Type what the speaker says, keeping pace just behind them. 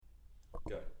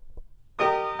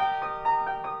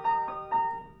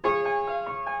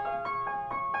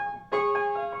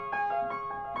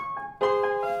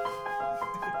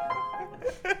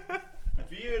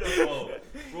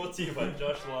to you by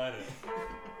Josh Lynott.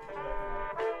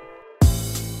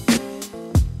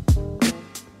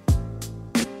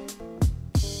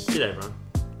 G'day everyone,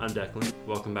 I'm Declan.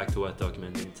 Welcome back to Worth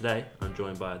Documenting. Today, I'm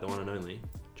joined by the one and only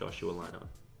Joshua Lynott.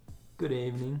 Good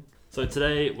evening. So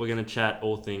today, we're going to chat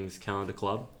all things Calendar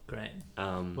Club. Great.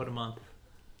 What a month.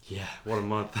 Yeah, what a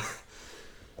month.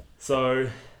 So,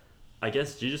 I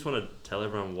guess, do you just want to tell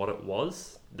everyone what it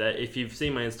was? That if you've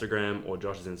seen my Instagram or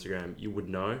Josh's Instagram, you would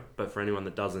know. But for anyone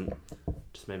that doesn't,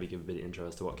 just maybe give a bit of intro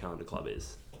as to what Calendar Club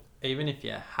is. Even if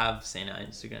you have seen our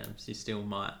Instagrams, you still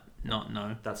might not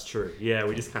know. That's true. Yeah,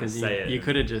 we just kind of say it. You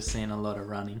could have just seen a lot of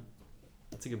running.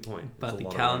 That's a good point. But the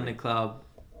Calendar Club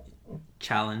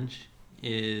challenge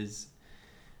is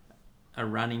a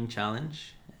running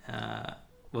challenge.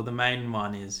 Well, the main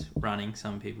one is running.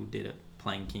 Some people did it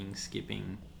planking,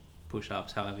 skipping,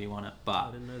 push-ups, however you want it. But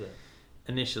I didn't know that.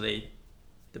 Initially,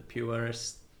 the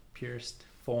purest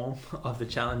form of the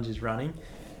challenge is running,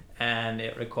 and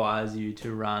it requires you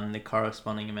to run the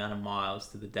corresponding amount of miles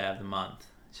to the day of the month.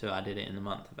 So I did it in the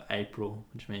month of April,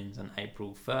 which means on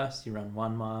April 1st you run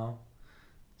 1 mile,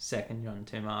 2nd you run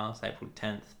 2 miles, April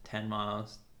 10th 10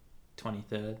 miles,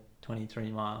 23rd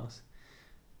 23 miles,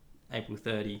 April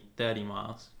 30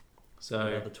 miles.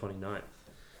 So the 29th.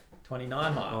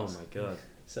 29 miles. Oh my god.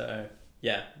 So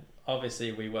yeah,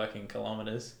 obviously we work in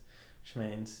kilometres, which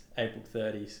means April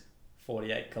 30's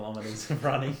 48 kilometres of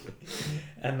running,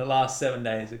 and the last 7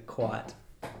 days are quite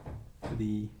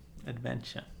the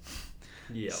adventure,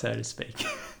 so to speak.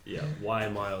 Yeah, why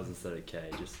miles instead of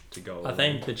K, just to go I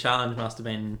think the challenge must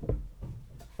have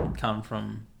come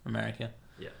from America.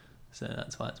 Yeah. So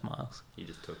that's why it's miles. You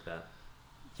just took that.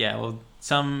 Yeah, well,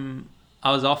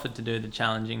 I was offered to do the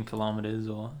challenge in kilometres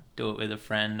or do it with a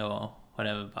friend or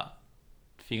whatever, but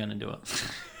if you're going to do it,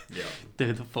 yeah,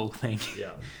 do the full thing.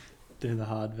 Yeah. Do the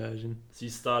hard version. So you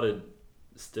started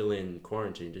still in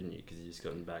quarantine, didn't you? Because you just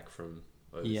gotten back from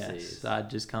overseas. Yes,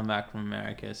 I'd just come back from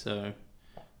America, so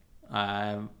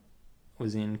I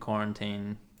was in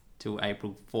quarantine till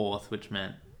April 4th, which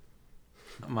meant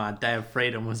my day of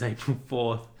freedom was April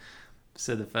 4th.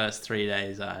 So the first 3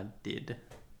 days I did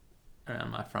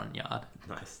around my front yard.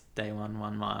 Nice. Day 1,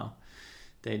 1 mile.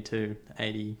 Day 2,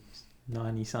 80,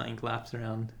 90 something laps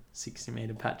around 60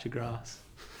 metre patch of grass.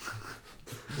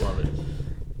 Love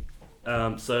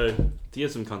it. So to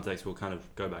give some context, we'll kind of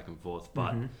go back and forth,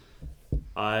 but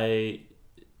I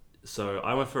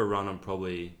went for a run on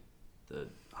probably it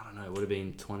would have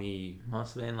been 20...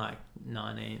 Must have been like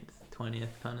 19th, 20th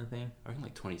kind of thing. I reckon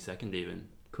like 22nd even.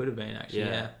 Could have been actually,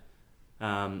 yeah.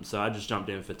 So I just jumped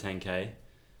in for 10k,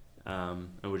 and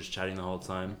we're just chatting the whole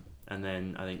time. And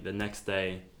then I think the next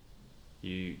day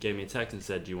you gave me a text and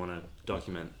said, do you want to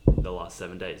document the last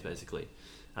 7 days, basically?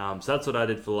 So that's what I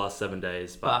did for the last 7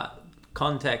 days. But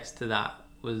context to that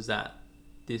was that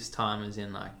this time is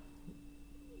in like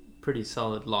pretty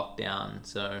solid lockdown,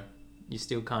 so you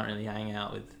still can't really hang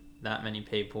out with that many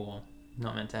people.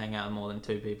 Not meant to hang out with more than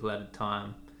 2 people at a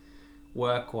time.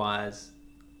 Work-wise,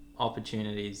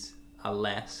 opportunities are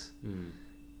less.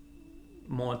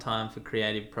 More time for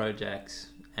creative projects,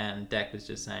 and Deck was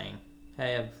just saying,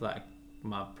 hey, I've like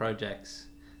my projects,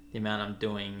 the amount I'm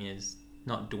doing is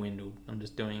not dwindled, I'm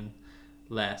just doing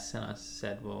less. And I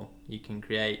said, well, you can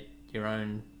create your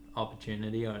own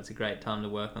opportunity, or it's a great time to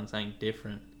work on something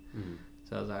different.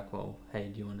 So I was like, well, hey,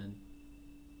 do you want to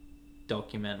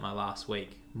document my last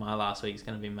week? My last week's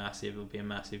going to be massive. It'll be a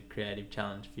massive creative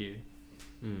challenge for you.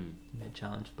 It'll be a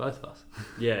challenge for both of us.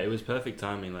 Yeah, it was perfect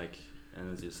timing, like,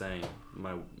 and as you're saying,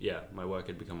 my work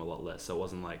had become a lot less, so it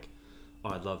wasn't like, oh,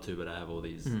 I'd love to, but I have all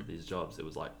these jobs. It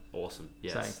was like, awesome.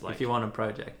 Yes, so like, if you want a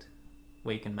project,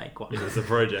 we can make one. It was a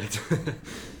project.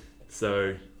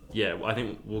 So yeah, I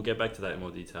think we'll get back to that in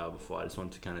more detail. Before, I just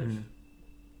wanted to kind of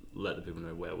let the people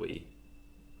know where we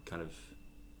kind of,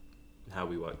 how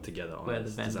we work together on where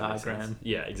this. the Venn diagram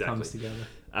comes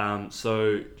together.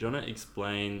 So do you want to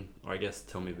explain, or I guess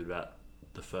tell me a bit about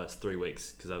the first 3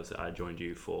 weeks, because obviously I joined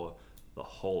you for the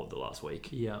whole of the last week.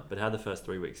 Yeah. But how'd the first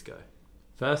 3 weeks go?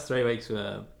 First 3 weeks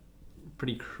were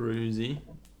pretty cruisy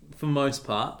for most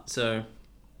part. So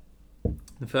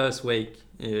the first week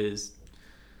is,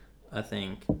 I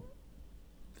think,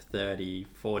 30,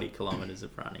 40 kilometres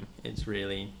of running. It's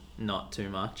really not too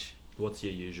much. What's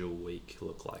your usual week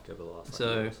look like over the last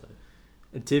year or so?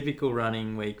 A typical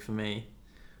running week for me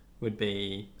would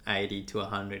be 80 to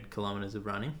 100 kilometres of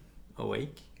running a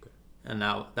week. Okay. And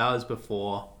that was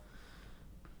before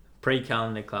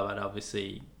pre-Calendar Club. I'd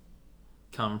obviously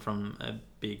come from a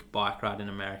big bike ride in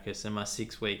America, so my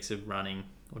 6 weeks of running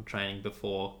or training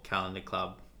before Calendar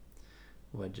Club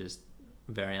were just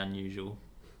very unusual,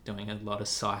 doing a lot of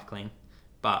cycling,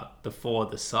 But before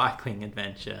the cycling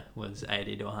adventure was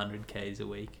 80 to 100 Ks a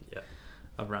week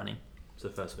of running. So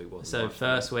first week wasn't So much,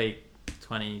 first week,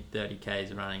 20, 30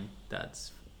 Ks of running.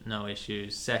 That's no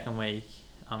issues. Second week,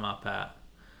 I'm up at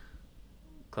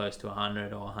close to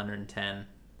 100 or 110.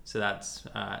 So that's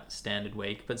standard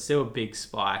week. But still a big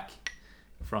spike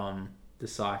from the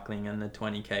cycling and the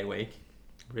 20K week.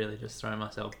 Really just throw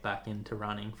myself back into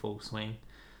running full swing.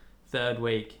 Third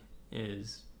week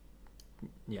is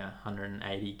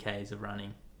 180 Ks of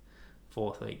running.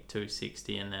 Fourth week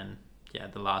 260, and then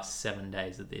the last 7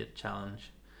 days of the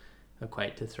challenge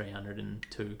equate to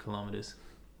 302 kilometers.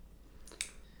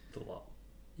 It's a lot.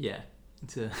 Yeah,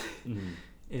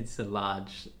 it's a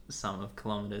large sum of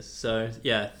kilometers. So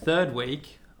third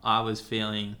week I was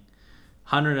feeling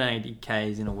 180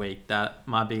 Ks in a week. That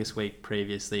my biggest week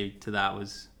previously to that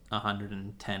was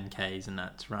 110 Ks, and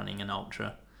that's running an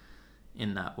ultra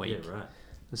in that week. Yeah, right.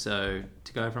 So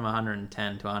to go from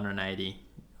 110 to 180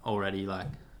 already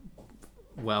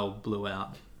well blew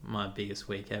out my biggest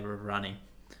week ever of running.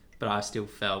 But I still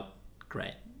felt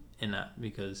great in that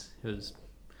because it was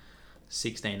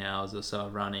 16 hours or so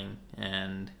of running,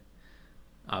 and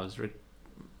I was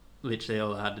literally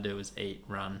all I had to do was eat,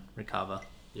 run, recover.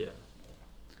 Yeah.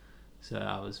 So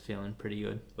I was feeling pretty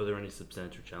good. Were there any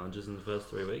substantial challenges in the first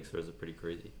 3 weeks, or is it pretty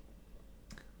crazy?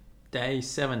 Day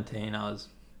 17, I was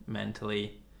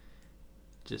mentally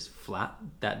just flat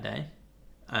that day.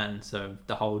 And so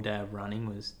the whole day of running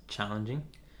was challenging.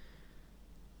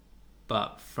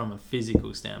 But from a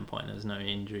physical standpoint, there's no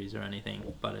injuries or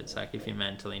anything. But it's like if you're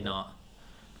mentally not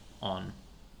on,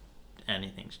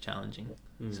 anything's challenging.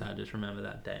 So I just remember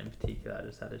that day in particular, I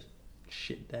just had a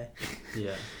shit day.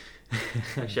 Yeah.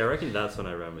 Actually, I reckon that's when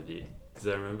I ran with you. Because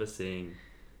I remember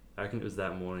I reckon it was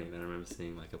that morning, then I remember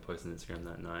seeing like a post on Instagram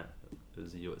that night. It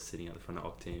was you sitting at the front of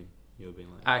Octeam. You were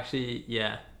being like... Actually,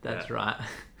 that's right.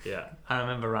 Yeah. I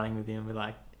remember running with you and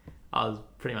I was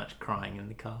pretty much crying in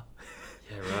the car.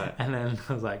 Yeah, right. And then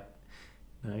I was like,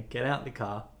 no, get out the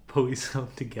car, pull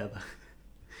yourself together.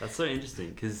 That's so interesting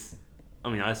because,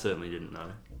 I certainly didn't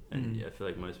know. And I feel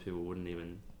like most people wouldn't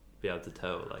even be able to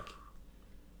tell. Like,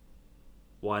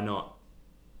 why not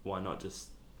just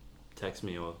text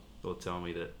me or tell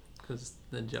me that? Because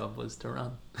the job was to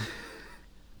run.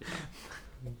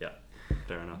 Yeah,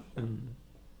 fair enough.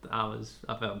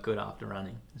 I felt good after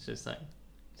running. It's just like,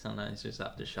 sometimes you just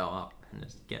have to show up and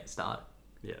just get started.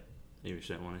 Yeah, you just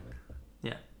don't want to.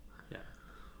 Yeah.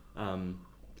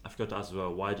 I forgot to ask as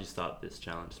well, why did you start this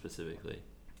challenge specifically?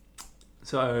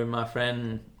 So my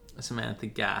friend Samantha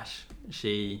Gash,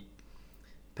 she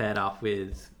paired up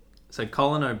with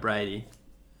Colin O'Brady,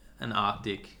 an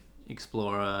Arctic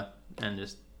explorer and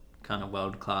just kind of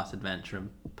world-class adventurer,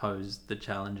 posed the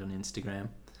challenge on Instagram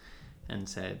and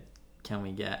said, can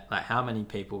we get, how many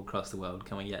people across the world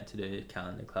can we get to do the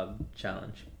Calendar Club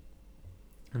challenge?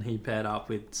 And he paired up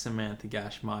with Samantha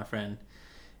Gash, my friend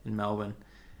in Melbourne,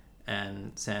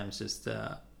 and Sam's just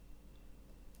a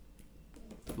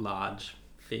large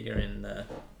figure in the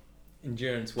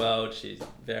endurance world. She's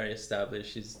very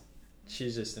established.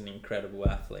 She's just an incredible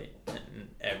athlete in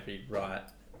every right.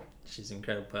 She's an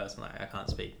incredible person. I can't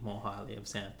speak more highly of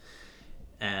Sam.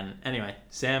 And anyway,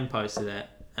 Sam posted it,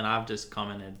 and I've just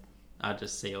commented. I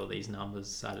just see all these numbers.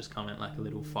 So I just comment a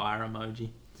little fire emoji.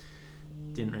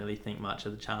 Didn't really think much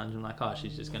of the challenge. I'm like, oh,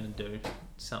 she's just going to do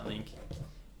something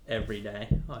every day.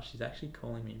 Oh, she's actually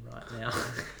calling me right now.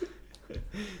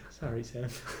 Sorry, Sam.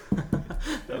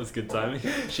 That was good timing.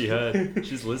 She heard.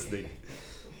 She's listening.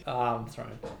 I'm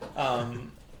thrown.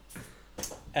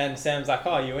 And Sam's like,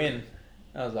 oh, you in?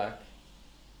 I was like,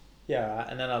 yeah, right.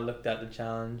 And then I looked at the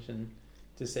challenge and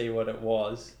to see what it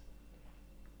was.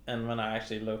 And when I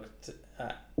actually looked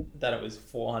at that it was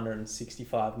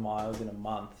 465 miles in a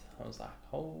month, I was like,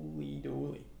 holy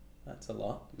dooly, that's a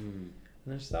lot. And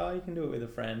then she said, oh, you can do it with a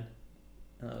friend.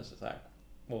 And I was just like,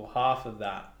 well, half of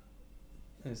that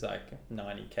is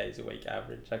 90 Ks a week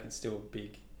average. It's still a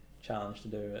big challenge to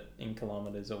do it in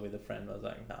kilometers or with a friend. I was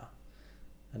like, nah,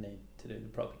 I need to do the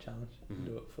proper challenge and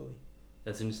do it fully.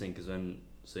 That's interesting because when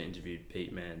I interviewed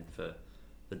Pete Mann for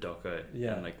the doco,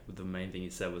 and the main thing he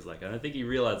said was I don't think he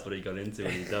realised what he got into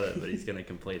when he done it, but he's going to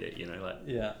complete it,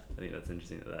 Yeah. I think that's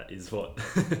interesting that is what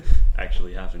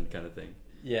actually happened kind of thing.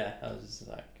 Yeah, I was just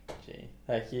like, gee.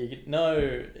 You know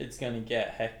it's going to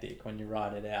get hectic when you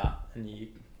write it out and you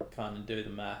kind of do the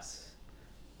maths,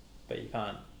 but you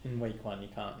can't, in week one, you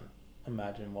can't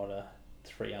imagine what a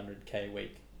 300k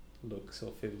week looks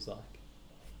or feels like.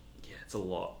 Yeah, it's a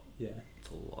lot. Yeah. It's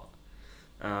a lot.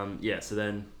 So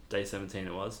then day 17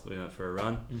 it was. We went for a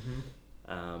run.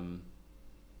 A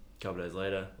couple of days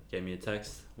later, gave me a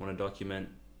text, want to document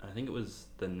I think it was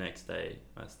the next day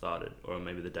I started, or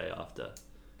maybe the day after.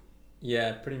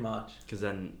 Yeah, pretty much. Because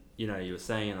then, you know, you were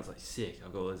saying, and I was like, sick,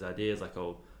 I've got all these ideas, like,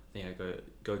 oh, I think I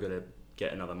go to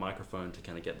get another microphone to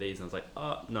kind of get these, and I was like,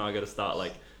 oh, no, I got to start,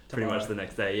 like, pretty much the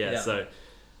next day, yeah. So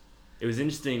it was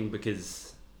interesting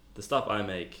because the stuff I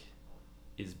make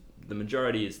is, the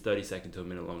majority is 30-second to a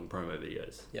minute long promo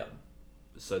videos. Yeah.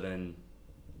 So then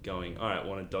going, all right, I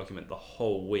want to document the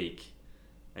whole week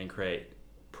and create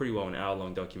pretty well an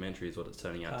hour-long documentary is what it's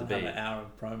turning out to be. Have an hour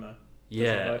of promo.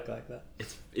 Yeah. Doesn't work like that.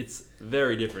 It's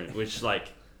very different, which,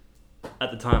 like,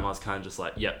 at the time I was kind of just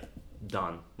like, yep,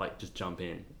 done, like, just jump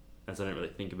in, and so I didn't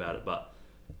really think about it. But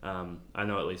I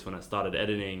know at least when I started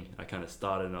editing, I kind of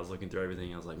started and I was looking through everything,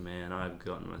 and I was like, man, I've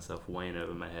gotten myself way in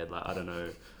over my head, like, I don't know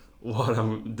what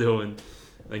I'm doing.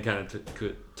 Then kind of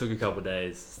took a couple of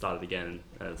days, started again,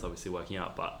 and it's obviously working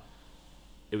out. But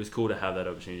it was cool to have that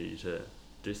opportunity to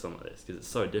do something like this, because it's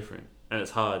so different. And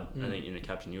it's hard, I think in a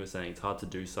caption you were saying, it's hard to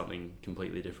do something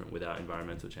completely different without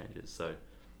environmental changes. So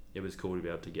it was cool to be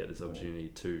able to get this opportunity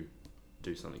to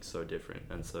do something so different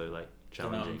and so, like,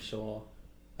 challenging. I'm sure,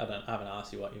 I haven't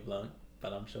asked you what you've learned,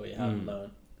 but I'm sure you have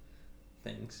learned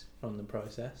things from the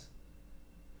process.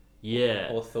 Yeah.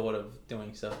 Or thought of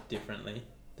doing stuff differently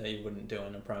that you wouldn't do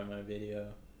in a promo video.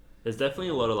 There's definitely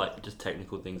a lot of, like, just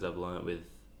technical things I've learned with,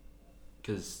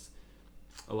 because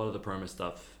a lot of the promo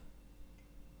stuff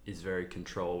is very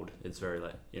controlled. It's very,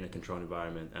 like, in a controlled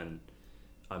environment, and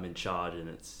I'm in charge, and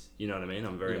it's, you know what I mean?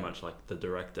 I'm very much like the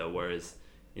director, whereas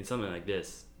in something like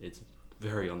this, it's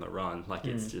very on the run. Like,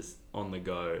 it's just on the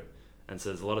go. And so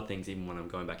there's a lot of things, even when I'm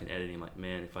going back and editing, like,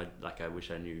 man, if I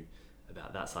wish I knew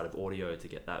about that side of audio to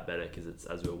get that better, because it's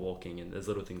as we're walking, and there's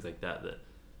little things like that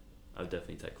I've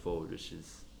definitely take forward, which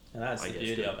is, and that's the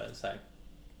beauty of it. It's like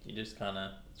you just kind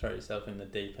of throw yourself in the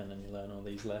deep end and you learn all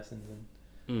these lessons,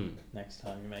 and next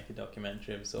time you make a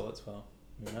documentary of sorts, well,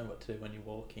 you know what to do when you're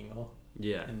walking or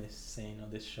in this scene or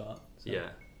this shot. So. Yeah,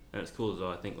 and it's cool as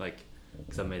well, I think, like,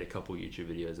 because I've made a couple YouTube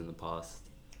videos in the past,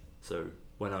 so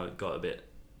when I got a bit,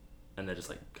 and they're just,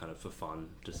 like, kind of for fun,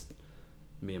 just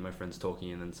me and my friends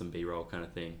talking, and then some B-roll kind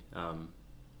of thing,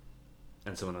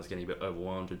 and so when I was getting a bit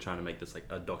overwhelmed with trying to make this, like,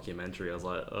 a documentary, I was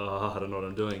like, oh, I don't know what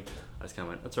I'm doing. I just kind of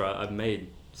went, that's alright, I've made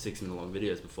 6-minute long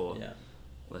videos before,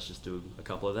 let's just do a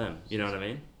couple of them, you know what I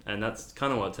mean? And that's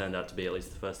kind of what it turned out to be, at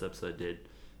least the first episode did.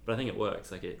 But I think it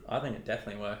works. Like, I think it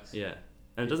definitely works. Yeah.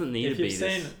 And it doesn't need to be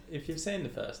this. If you've seen the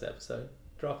first episode,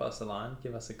 drop us a line,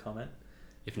 give us a comment.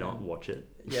 If not, watch it.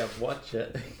 Yeah, watch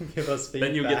it. Give us feedback.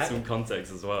 Then you'll get some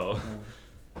context as well.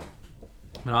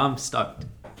 But I'm stoked.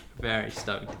 Very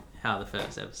stoked how the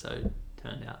first episode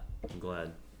turned out. I'm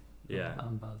glad. Yeah.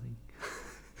 I'm buzzing.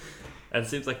 And it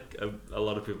seems like a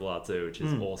lot of people are too, which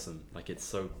is awesome. Like, it's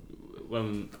so...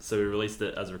 So we released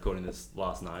it as we're recording this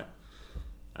last night.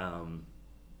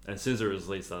 And as soon as it was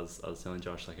released, I was telling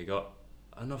Josh, like, I don't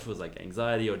know if it was, like,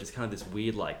 anxiety or just kind of this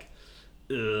weird, like,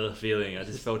 feeling. I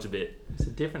just felt a bit... It's a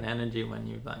different energy when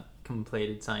you've, like,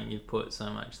 completed something you've put so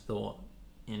much thought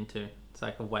into. It's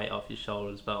like a weight off your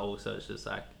shoulders, but also it's just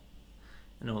like...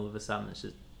 And all of a sudden it's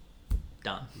just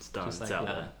done. It's done. Just it's like out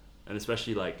that. there. And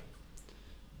especially, like,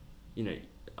 you know,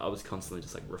 I was constantly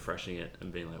just, like, refreshing it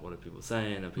and being like, what are people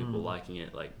saying? Are people liking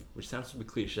it? Like, which sounds super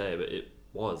cliche, but it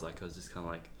was. Like, I was just kind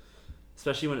of like...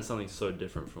 Especially when it's something so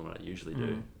different from what I usually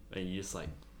do. And you just, like,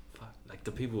 fuck, like, do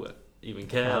people even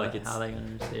care? How like, are they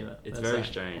going to receive it? It's very like,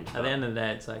 strange. At the end of the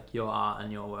day, it's like your art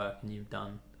and your work, and you've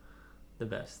done the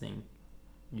best thing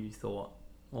you thought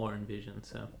or envisioned.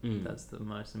 So that's the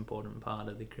most important part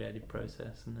of the creative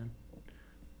process. And then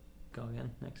go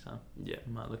again next time. Yeah. It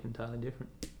might look entirely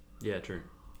different. Yeah, true.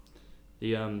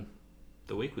 The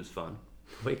week was fun.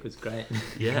 The week was great.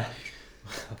 Yeah.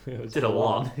 We did a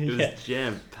lot. It was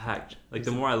jam-packed. Like,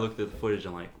 the more I looked at the footage,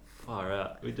 I'm like, far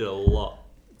out. We did a lot.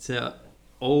 So,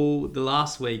 the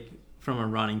last week, from a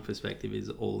running perspective, is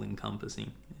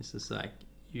all-encompassing. It's just like,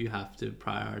 you have to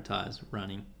prioritize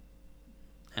running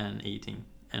and eating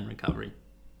and recovery.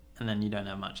 And then you don't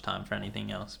have much time for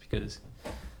anything else, because,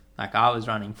 like, I was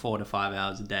running 4 to 5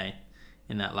 hours a day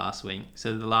in that last week.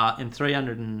 So, in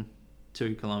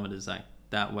 302 kilometers, like,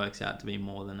 that works out to be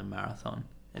more than a marathon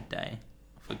a day,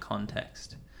 for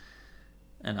context.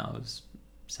 And I was,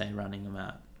 say, running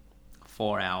about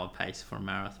 4-hour pace for a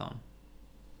marathon.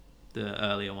 The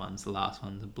earlier ones, the last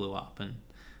ones, blew up and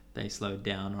they slowed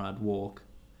down, or I'd walk.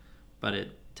 But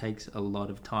it takes a lot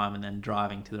of time, and then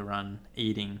driving to the run,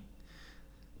 eating.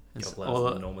 It's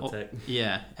all in Normatec.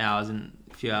 Yeah,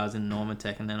 a few hours in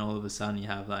Normatec, and then all of a sudden you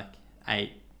have like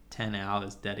 8-10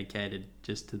 hours dedicated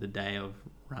just to the day of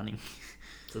running.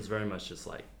 So it's very much just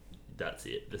like that's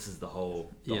it. This is the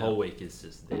whole Yeah. whole week is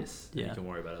just this. And Yeah. you can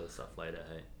worry about other stuff later.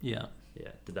 Hey. Yeah.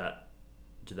 Yeah. Did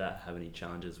that have any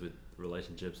challenges with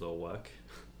relationships or work?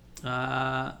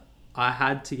 There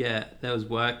was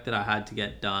work that I had to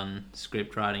get done,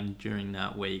 script writing during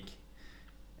that week,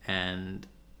 and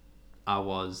I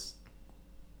was,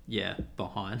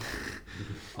 behind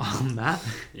on that.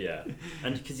 Yeah,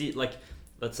 and because you like,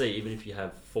 let's say even if you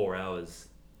have 4 hours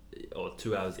or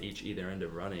 2 hours each either end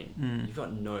of running, you've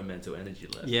got no mental energy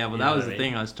left. Yeah, well, You that know was what the I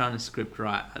thing. mean? I was trying to script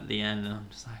write at the end, and I'm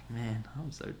just like, man,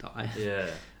 I'm so tired. Yeah.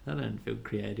 I don't feel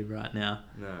creative right now.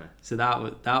 No. So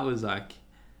that was like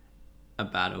a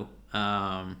battle.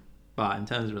 But in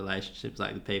terms of relationships,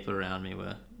 like the people around me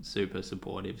were super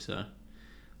supportive. So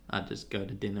I'd just go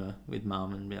to dinner with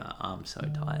mum and be like, I'm so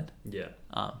tired. Yeah.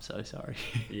 I'm so sorry.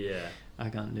 Yeah. I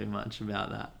can't do much about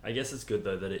that. I guess it's good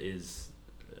though that it is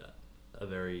a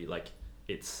very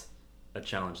it's a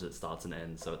challenge that starts and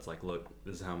ends. So it's like, look,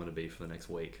 this is how I'm going to be for the next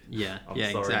week. Yeah. I'm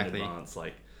yeah, sorry exactly. in advance.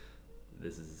 Like,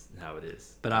 this is how it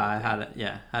is. But I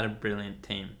had a brilliant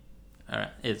team.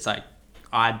 It's like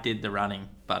I did the running,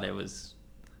 but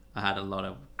I had a lot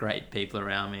of great people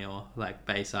around me, or like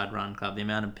Bayside Run Club. The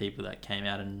amount of people that came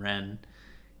out and ran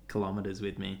kilometers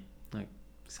with me, like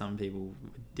some people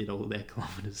did all their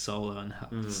kilometers solo, and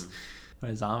that was,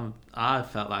 whereas I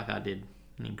felt like I did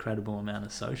an incredible amount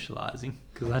of socializing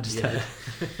because I just had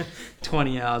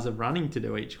 20 hours of running to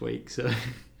do each week. So.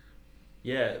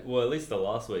 Yeah, well, at least the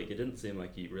last week, it didn't seem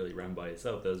like you really ran by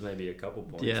yourself. There was maybe a couple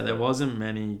points. Yeah, there wasn't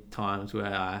many times where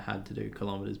I had to do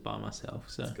kilometers by myself.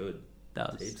 So that's good.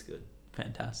 That was heaps good.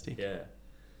 Fantastic. Yeah.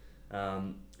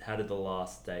 How did the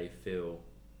last day feel?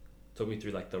 Talk me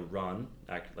through like the run,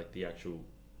 like the actual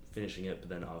finishing it, but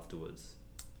then afterwards.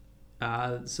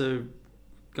 So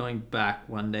going back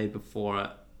one day before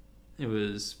it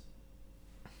was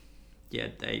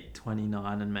day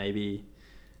 29, and maybe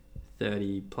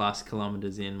 30 plus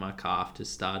kilometers in, my calf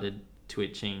just started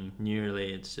twitching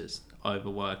neurally. It's just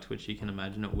overworked, which you can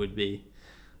imagine it would be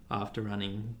after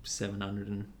running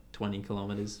 720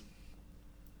 kilometers.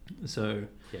 So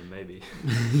yeah, maybe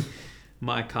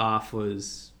my calf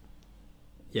was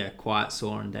quite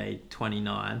sore on day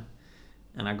 29,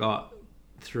 and I got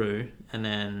through, and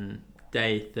then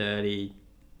day 30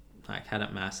 had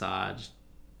it massaged,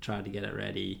 tried to get it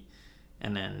ready,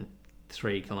 and then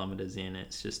 3 kilometers in,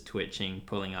 it's just twitching,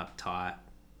 pulling up tight,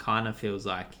 kind of feels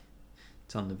like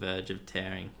it's on the verge of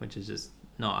tearing, which is just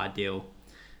not ideal.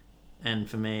 And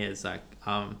for me, it's like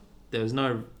there was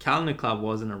no calendar club,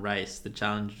 wasn't a race. The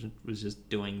challenge was just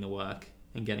doing the work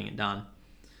and getting it done.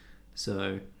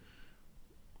 So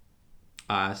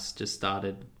I just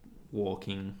started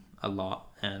walking a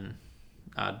lot, and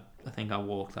I think I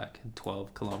walked like a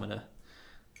 12 kilometer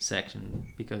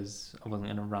section because I wasn't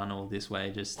going to run all this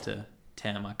way just to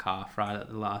tear my calf right at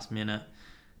the last minute.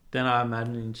 Then I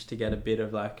managed to get a bit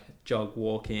of like jog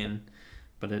walk in,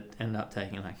 but it ended up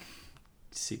taking like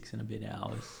 6 and a bit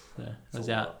hours. So I was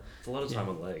out. It's a lot of time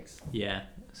on legs. Yeah,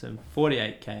 so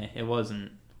 48k. It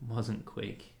wasn't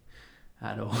quick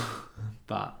at all,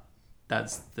 but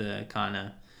that's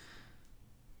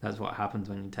what happens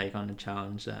when you take on a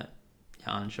challenge that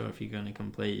you're unsure if you're going to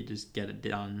complete. You just get it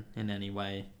done in any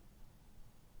way.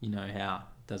 You know how.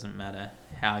 It doesn't matter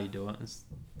how you do it. It's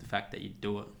the fact that you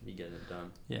do it. You get it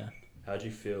done. Yeah. How'd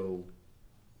you feel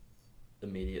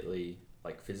immediately,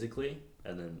 like physically,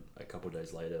 and then a couple of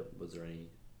days later? Was there any,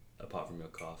 apart from your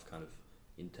calf, kind of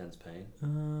intense pain?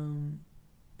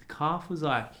 The calf was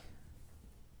like,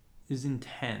 it was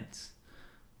intense,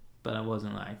 but it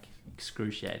wasn't like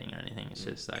excruciating or anything. It's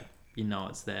just like,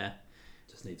 it's there.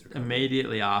 Just needs recovery.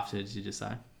 Immediately afterwards, you're just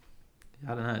like,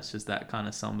 I don't know, it's just that kind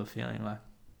of somber feeling like,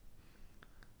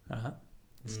 alright,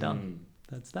 it's done.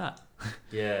 That's that.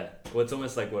 Yeah. Well, it's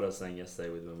almost like what I was saying yesterday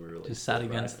with when we were just sat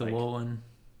against the wall and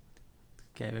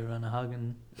gave everyone a hug,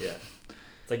 and yeah.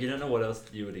 It's like you don't know what else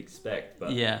you would expect,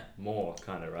 but more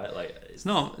kind of, right? Like it's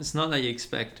not that you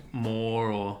expect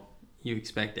more or you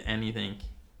expect anything,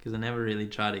 because I never really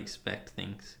try to expect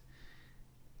things,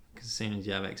 because as soon as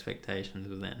you have expectations,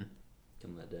 well, then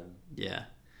can let down. Yeah.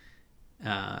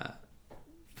 I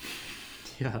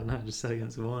don't know, just sat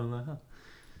against the wall and I'm like,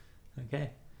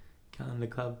 okay, calendar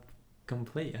club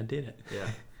complete, I did it. Yeah.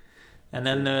 And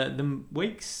then the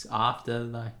weeks after,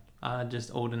 like, I just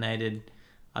alternated.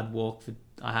 I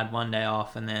had one day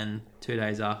off, and then 2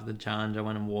 days after the challenge I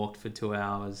went and walked for 2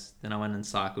 hours, then I went and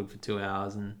cycled for 2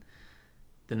 hours, and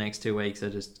the next 2 weeks I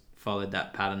just followed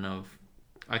that pattern of,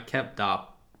 I kept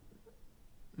up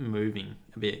moving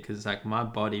a bit, because like my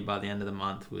body by the end of the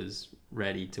month was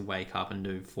ready to wake up and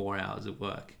do 4 hours of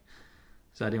work,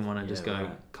 so I didn't want to just go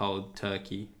cold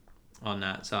turkey. on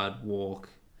that. So I'd walk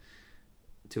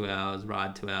 2 hours,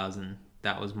 ride 2 hours, and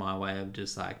that was my way of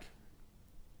just like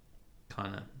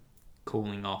kind of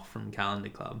cooling off from calendar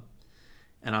club.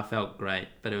 And I felt great,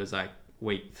 but it was like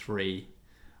week 3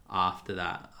 after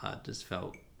that, I just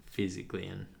felt physically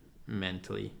and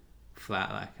mentally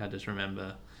flat. Like I just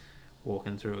remember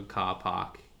walking through a car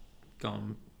park,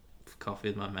 going for coffee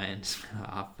with my mate, and just,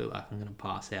 I feel like I'm gonna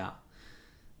pass out.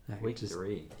 Like Week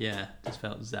 3. Yeah, just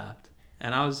felt zapped.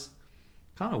 And I was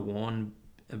kind of warned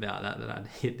about that I'd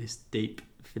hit this deep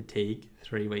fatigue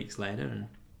 3 weeks later, and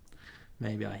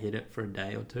maybe I hit it for a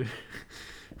day or two.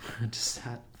 I just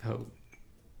felt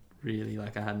really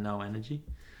like I had no energy.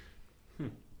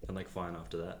 And like fine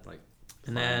after that, like.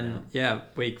 And then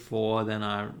week 4, then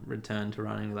I returned to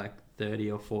running like 30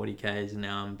 or 40 Ks, and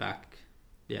now I'm back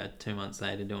 2 months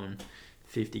later doing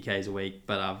 50 Ks a week.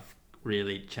 But I've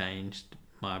really changed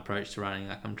my approach to running.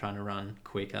 Like I'm trying to run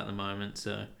quick at the moment,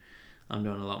 so I'm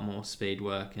doing a lot more speed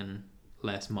work and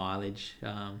less mileage.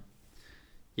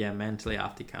 Mentally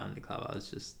after calendar club, I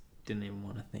was just didn't even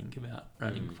want to think about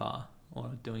running far or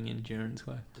doing endurance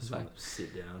work. Just want to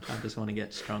sit down. I just want to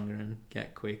get stronger and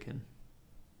get quick and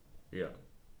do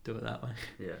it that way.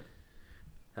 Yeah.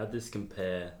 How'd this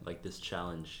compare, like this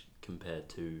challenge compare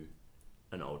to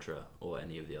an ultra or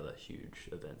any of the other huge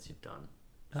events you've done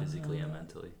physically and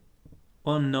mentally?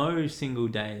 Well, no single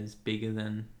day is bigger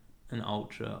than an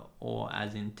ultra or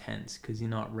as intense because you're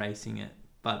not racing it,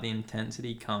 but the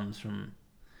intensity comes from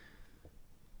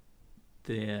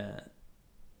the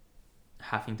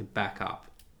having to back up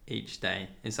each day.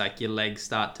 It's like your legs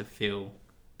start to feel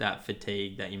that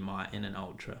fatigue that you might in an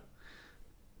ultra,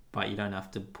 but you don't have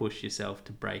to push yourself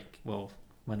to break. Well,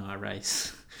 when I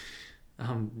race,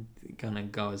 I'm gonna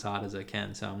go as hard as I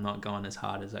can, so I'm not going as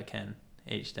hard as I can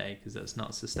each day because that's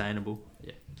not sustainable.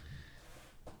 Yeah.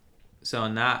 So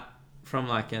in that, from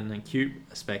like an acute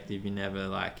perspective, you never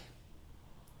like,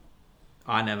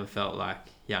 I never felt like,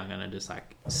 I'm gonna just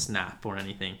like snap or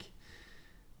anything.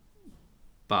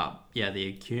 But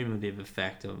the cumulative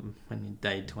effect of when you're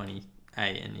day 28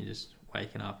 and you're just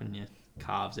waking up and your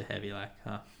calves are heavy, like,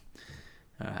 all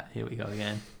right, here we go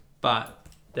again. But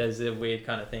there's a weird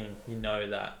kind of thing,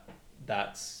 that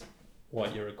that's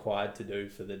what you're required to do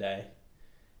for the day.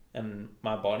 And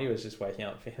my body was just waking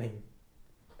up feeling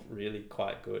really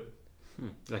quite good.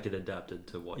 Like it adapted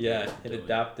to what it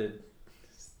adapted.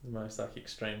 It's the most like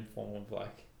extreme form of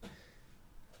like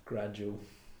gradual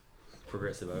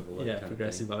progressive overload.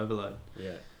 Progressive overload.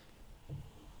 Yeah.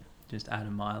 Just add a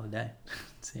mile a day.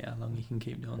 See how long you can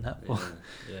keep doing that for.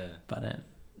 Yeah. But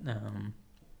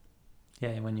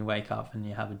when you wake up and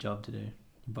you have a job to do, your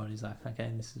body's like,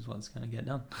 okay, this is what's going to get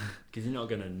done. Because you're not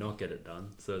going to not get it done.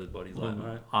 So the body's like, all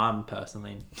right. I'm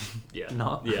personally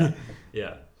not.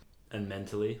 Yeah. And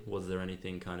mentally, was there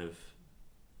anything kind of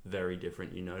very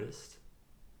different you noticed?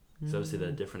 So obviously there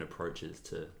are different approaches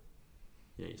to,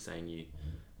 you're saying you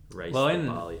race the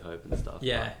Bali Hope and stuff.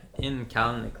 Yeah, in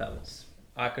calendar clubs,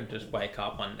 I could just wake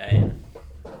up one day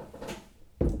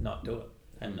and not do it.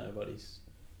 And nobody's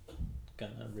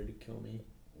going to ridicule me.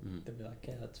 They'll be like,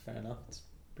 yeah, that's fair enough. It's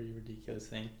a pretty ridiculous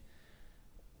thing.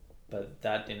 But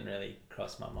that didn't really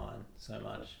cross my mind so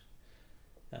much.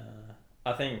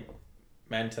 I think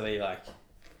mentally, like,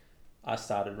 I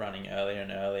started running earlier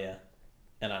and earlier,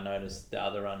 and I noticed the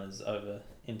other runners over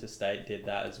interstate did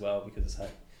that as well, because it's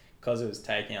like, because it was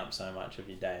taking up so much of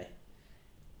your day,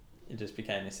 it just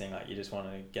became this thing like you just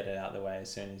wanted to get it out of the way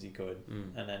as soon as you could,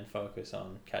 and then focus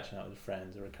on catching up with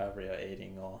friends or recovery or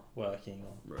eating or working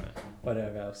or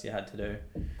whatever else you had to do.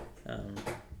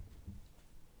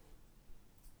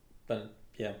 But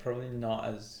probably not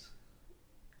as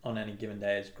on any given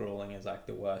day as grueling as like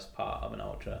the worst part of an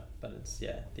ultra, but it's the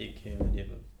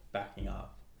accumulative of backing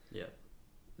up. Yeah,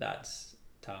 that's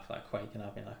tough. Like waking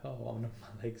up and like, oh, I wonder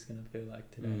what my leg's gonna feel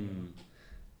like today.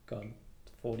 God,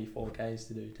 44 Ks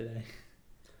to do today.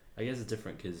 I guess it's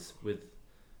different because with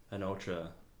an ultra,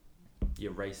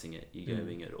 you're racing it, you're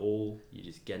giving it all, you're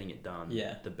just getting it done.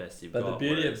 The best you've got. But the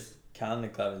beauty of calendar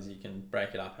club is you can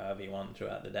break it up however you want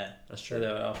throughout the day. That's true. So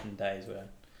there are often days where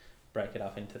break it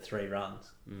up into 3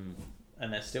 runs,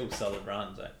 and they're still solid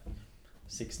runs, like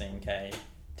 16k,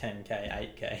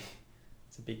 10k, 8k.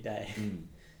 It's a big day.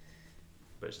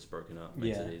 But it's just broken up,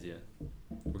 makes it easier.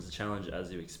 Was the challenge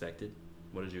as you expected?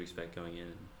 What did you expect going in?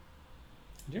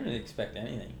 I didn't really expect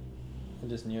anything. I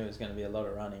just knew it was going to be a lot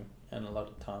of running and a lot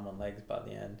of time on legs by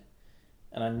the end,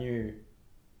 and I knew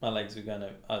my legs were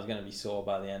I was going to be sore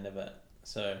by the end of it.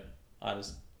 So I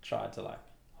just tried to like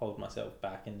hold myself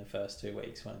back in the first 2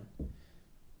 weeks when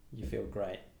you feel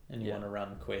great and you want to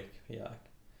run quick. You're like,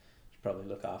 should probably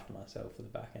look after myself for the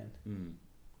back end.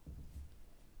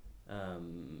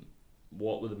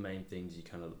 What were the main things you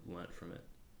kind of learnt from it?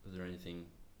 Was there anything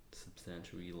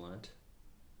substantial you learnt?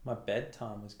 My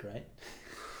bedtime was great.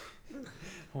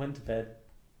 I went to bed,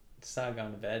 started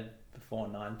going to bed before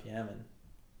 9 p.m. and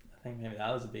I think maybe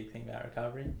that was a big thing about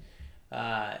recovery.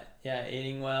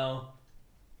 Eating well.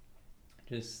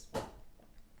 Just,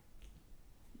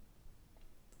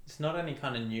 it's not any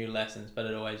kind of new lessons, but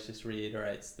it always just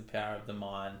reiterates the power of the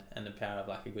mind and the power of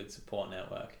like a good support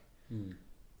network.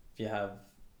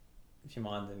 If your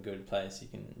mind's in a good place, you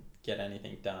can get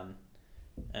anything done.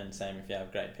 And same if you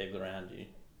have great people around you,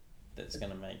 that's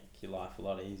going to make your life a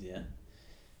lot easier.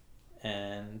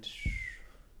 And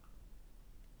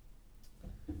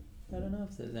I don't know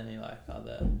if there's any like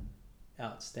other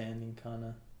outstanding kind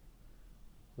of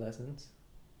lessons.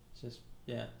 It's just,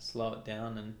 slow it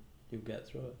down and you'll get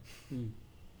through it.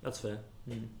 That's fair.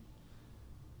 I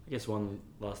guess one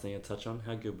last thing I'd touch on,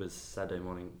 how good was Saturday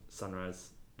morning sunrise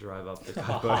drive up the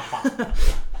Kaipo?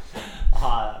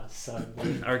 That was so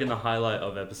good. I reckon the highlight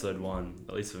of episode 1,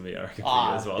 at least for me, I reckon for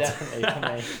you as well, definitely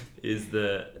for me, is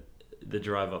the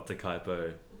drive up to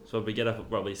Kaipo. So we get up at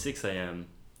probably 6 a.m.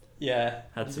 Yeah.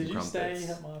 Had some Did you crumpets.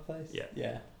 stay at my place? Yeah.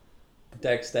 Yeah.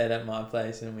 Dex stayed at my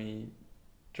place and we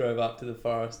drove up to the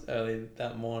forest early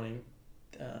that morning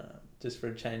just for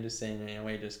a change of scenery, and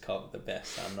we just caught the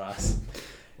best sunrise.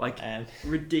 And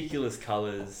ridiculous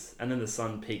colours, and then the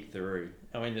sun peeked through.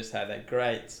 And we just had that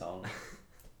great song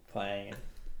playing. And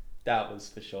that was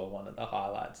for sure one of the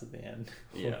highlights at the end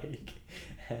of the week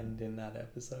and in that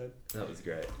episode. That was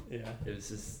great. Yeah. It was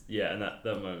just, and that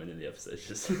moment in the episode is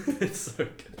just, it's so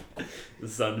good. The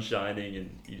sun shining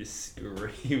and you just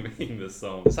screaming the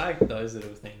song. It's like those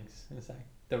little things. It's like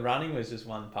the running was just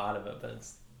one part of it, but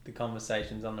it's the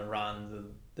conversations on the runs, or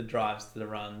the drives to the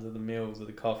runs, or the meals, or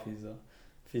the coffees, or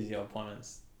physio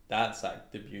appointments. That's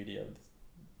like the beauty of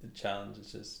the challenge.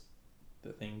 It's just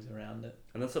the things around it.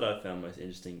 And that's what I found most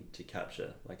interesting to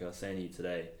capture. Like I was saying to you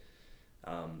today,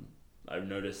 I've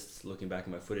noticed looking back at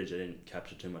my footage, I didn't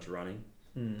capture too much running,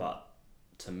 but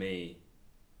to me,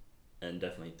 and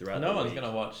definitely throughout the week, no one's going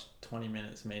to watch 20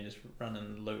 minutes of me just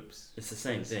running loops. It's the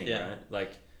same thing, right?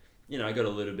 Like, I got a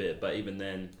little bit, but even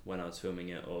then, when I was filming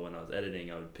it or when I was editing,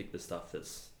 I would pick the stuff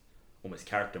that's almost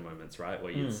character moments, right?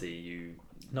 Where you'd see you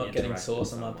not getting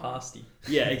sauce on my pasty.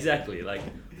 Yeah, exactly. Like,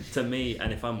 to me,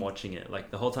 and if I'm watching it,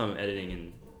 like the whole time I'm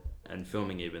editing and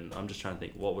filming even, I'm just trying to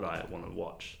think, what would I want to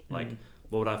watch? Like,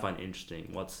 what would I find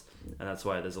interesting? And that's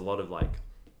why there's a lot of like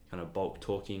kind of bulk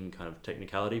talking, kind of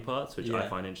technicality parts, which I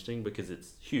find interesting because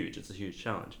it's huge. It's a huge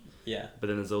challenge. Yeah. But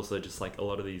then there's also just like a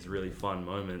lot of these really fun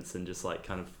moments and just like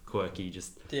kind of quirky,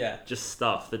 just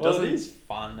stuff that doesn't. It is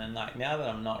fun, and like now that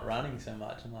I'm not running so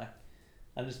much, I'm like,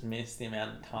 I just miss the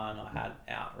amount of time I had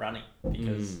out running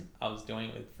because I was doing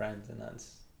it with friends, and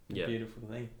that's a beautiful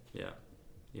thing. Yeah.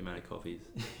 The amount of coffees.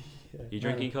 You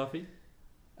drinking coffee?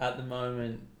 At the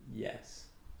moment, yes.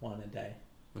 1 a day.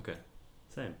 Okay.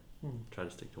 Same. Try to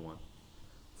stick to 1.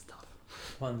 It's tough.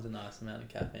 1's a nice amount of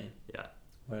caffeine. Yeah.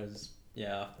 Whereas,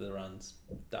 after the runs,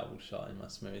 double shot in my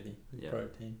smoothie with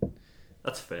protein.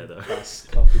 That's fair though. Plus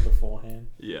coffee beforehand.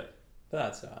 Yeah. But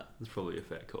that's alright. It's probably a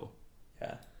fair call.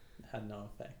 Yeah. It had no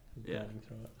effect. Burning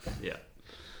through it. Yeah.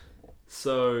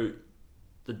 So,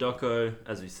 the doco,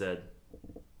 as we said,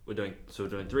 we're doing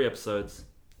 3 episodes.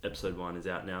 Episode 1 is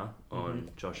out now on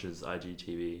Josh's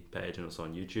IGTV page and also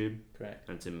on YouTube. Correct.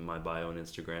 And it's in my bio on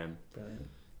Instagram. Brilliant.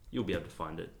 You'll be able to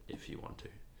find it if you want to.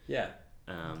 Yeah.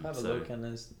 Have a look, and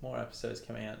there's more episodes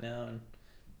coming out now, and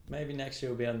maybe next year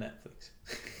will be on Netflix.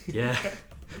 Yeah.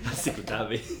 How sick would that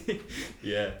be?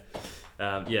 Yeah.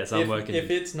 So I'm working. If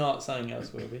it's not, something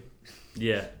else will be.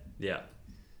 Yeah.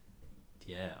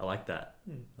 I like that.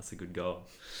 That's a good goal.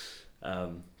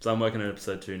 So I'm working on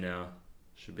episode 2 now.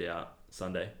 Should be out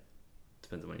Sunday.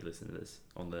 Depends on when you listen to this.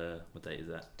 On what date is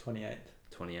that? 28th.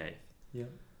 Yeah.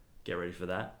 Get ready for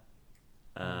that.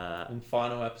 And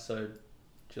final episode,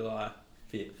 July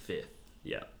 5th.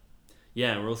 Yeah.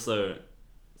 Yeah, and we're also...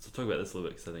 So talk about this a little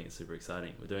bit because I think it's super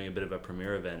exciting. We're doing a bit of a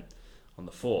premiere event on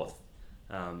the 4th.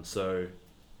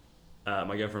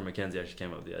 My girlfriend Mackenzie actually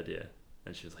came up with the idea.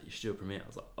 And she was like, you should do a premiere. I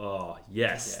was like, oh,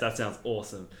 yes, that sounds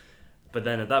awesome. But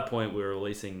then at that point, we were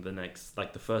releasing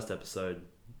the first episode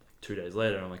 2 days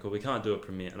later. And I'm like, well, we can't do a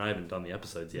premiere. And I haven't done the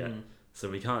episodes yet. So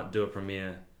we can't do a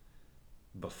premiere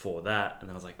before that.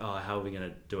 And I was like, oh, how are we going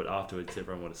to do it afterwards if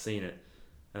everyone would have seen it?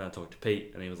 And I talked to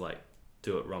Pete, and he was like,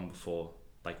 do it one before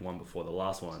the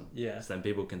last one. Yeah. So then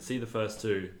people can see the first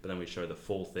 2, but then we show the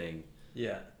full thing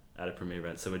at a premiere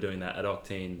event. So we're doing that at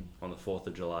Octane on the 4th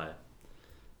of July.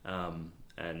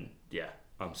 And yeah,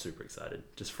 I'm super excited.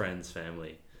 Just friends,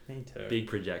 family. Me too. Big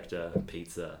projector,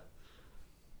 pizza.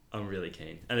 I'm really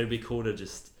keen. And it'd be cool to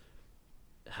just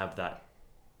have that,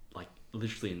 like,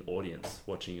 literally an audience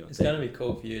watching your It's thing. going to be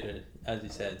cool for you to, as you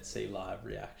said, see live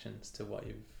reactions to what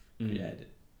you've created.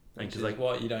 Which is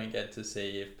what you don't get to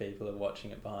see if people are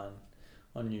watching it on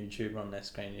YouTube or on their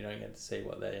screen. You don't get to see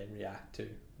what they react to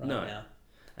now.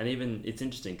 And even, it's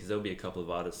interesting because there'll be a couple of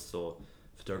artists or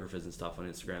photographers and stuff on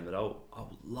Instagram that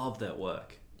I'll love their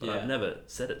work, but I've never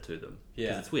said it to them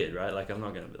because it's weird, right? Like, I'm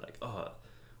not going to be like,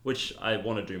 which I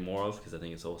want to do more of because I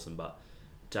think it's awesome, but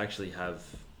to actually have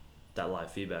that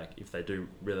live feedback, if they do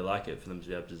really like it, for them to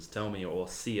be able to just tell me or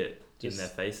see it in their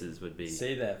faces would be...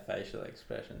 See their facial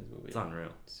expressions will be... It's unreal.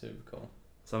 Super cool.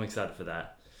 So I'm excited for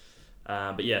that.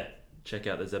 But yeah, check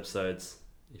out those episodes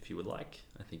if you would like.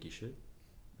 I think you should.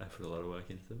 I put a lot of work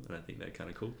into them and I think they're kind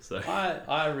of cool. So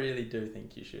I really do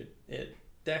think you should.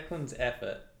 Declan's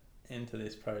effort into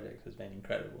this project has been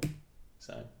incredible.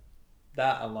 So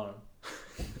that alone.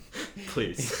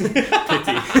 Please. Pity.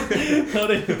 Not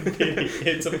even pity.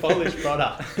 It's a polished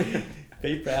product.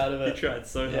 Be proud of it. You tried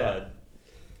so hard.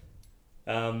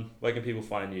 Where can people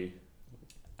find you?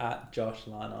 At Josh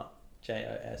Lynott,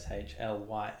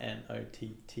 JoshLynott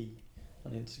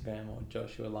on Instagram, or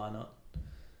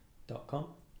joshualynott.com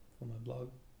for my blog,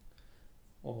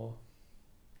 or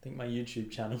I think my YouTube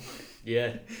channel.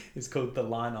 Yeah, is called The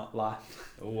Lynott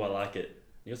Life. Oh, I like it.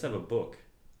 You also have a book.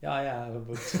 Yeah, I have a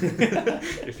book.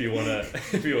 if you wanna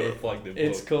plug the book.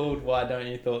 It's called Why Don't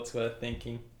You Thoughts Worth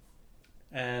Thinking,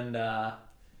 and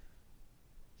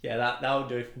that'll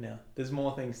do for now. There's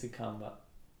more things to come, but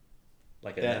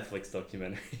like a Netflix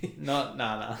documentary. No.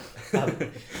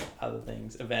 Other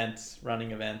things,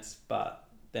 running events, but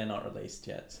they're not released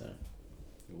yet. So.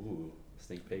 Ooh,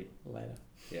 sneak peek. Later.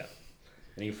 Yeah.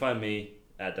 And you can find me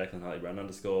at DeclanHartleyBrown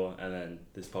 _ and then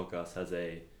this podcast has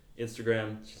a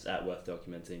Instagram, it's just at Worth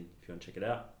Documenting if you want to check it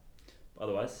out. But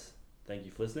otherwise, thank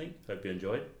you for listening. Hope you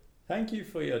enjoyed. Thank you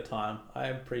for your time. I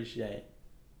appreciate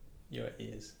your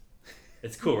ears.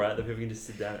 It's cool, right? That people can just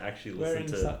sit down and actually listen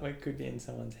to... We could be in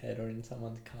someone's head or in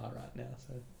someone's car right now.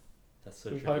 So that's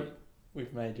so tricky. Hope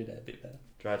we've made your day a bit better.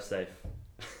 Drive safe.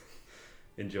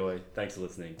 Enjoy. Thanks for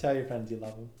listening. Tell your friends you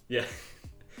love them. Yeah.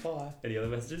 Bye. Any other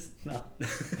messages? No.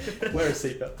 Wear a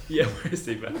seatbelt. Yeah, wear a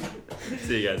seatbelt.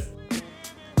 See you guys.